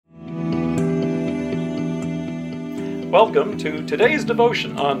Welcome to today's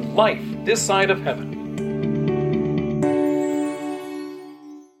devotion on life this side of heaven.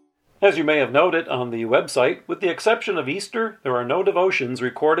 As you may have noted on the website, with the exception of Easter, there are no devotions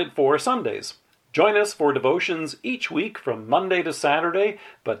recorded for Sundays. Join us for devotions each week from Monday to Saturday,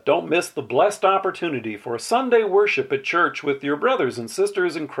 but don't miss the blessed opportunity for Sunday worship at church with your brothers and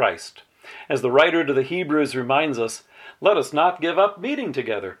sisters in Christ. As the writer to the Hebrews reminds us, let us not give up meeting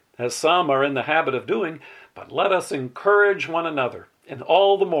together, as some are in the habit of doing, but let us encourage one another, and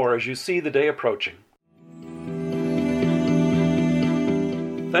all the more as you see the day approaching.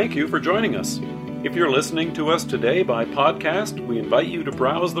 Thank you for joining us. If you're listening to us today by podcast, we invite you to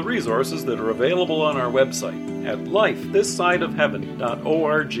browse the resources that are available on our website at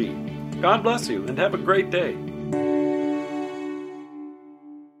lifethissideofheaven.org. God bless you and have a great day.